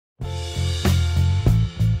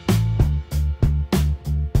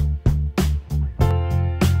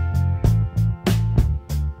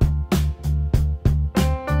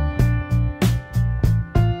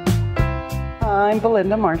I'm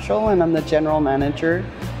Belinda Marshall, and I'm the general manager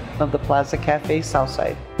of the Plaza Cafe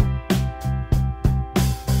Southside.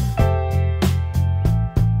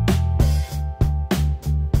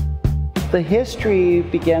 The history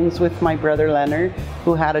begins with my brother Leonard,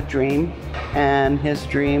 who had a dream, and his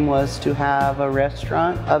dream was to have a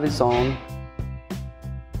restaurant of his own.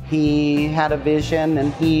 He had a vision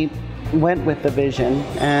and he went with the vision,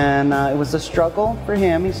 and it was a struggle for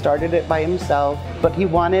him. He started it by himself, but he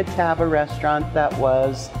wanted to have a restaurant that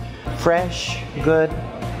was fresh, good,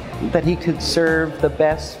 that he could serve the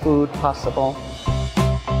best food possible.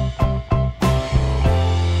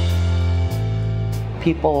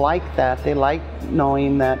 People like that. They like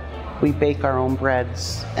knowing that we bake our own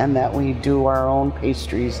breads and that we do our own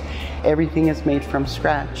pastries. Everything is made from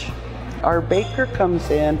scratch. Our baker comes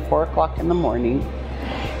in 4 o'clock in the morning,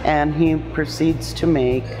 and he proceeds to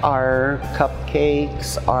make our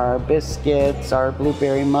cupcakes, our biscuits, our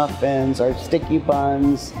blueberry muffins, our sticky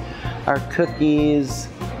buns, our cookies,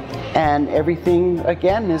 and everything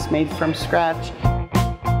again is made from scratch.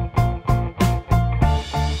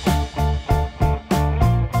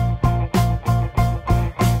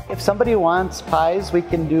 If somebody wants pies, we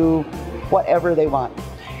can do whatever they want.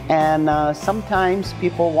 And sometimes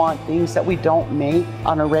people want things that we don't make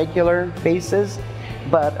on a regular basis,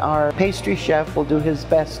 but our pastry chef will do his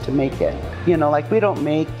best to make it. You know, like we don't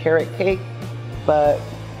make carrot cake, but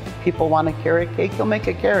people want a carrot cake, he'll make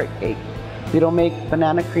a carrot cake. We don't make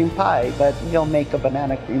banana cream pie, but he'll make a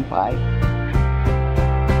banana cream pie.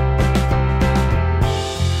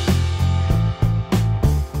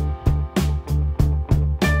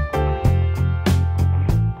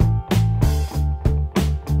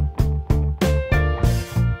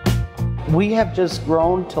 We have just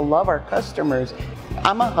grown to love our customers.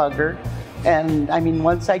 I'm a hugger, and I mean,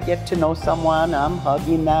 once I get to know someone, I'm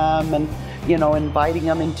hugging them and, you know, inviting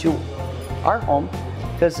them into our home,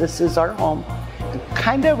 because this is our home. It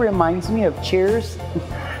kind of reminds me of Cheers,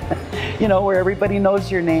 you know, where everybody knows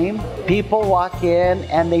your name. People walk in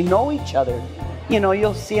and they know each other. You know,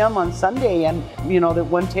 you'll see them on Sunday and, you know, that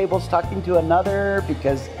one table's talking to another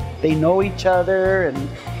because they know each other,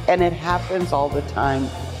 and it happens all the time.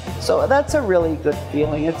 So that's a really good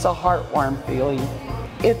feeling. It's a heartwarming feeling.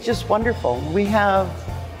 It's just wonderful. We have,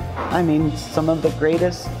 I mean, some of the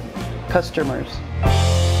greatest customers.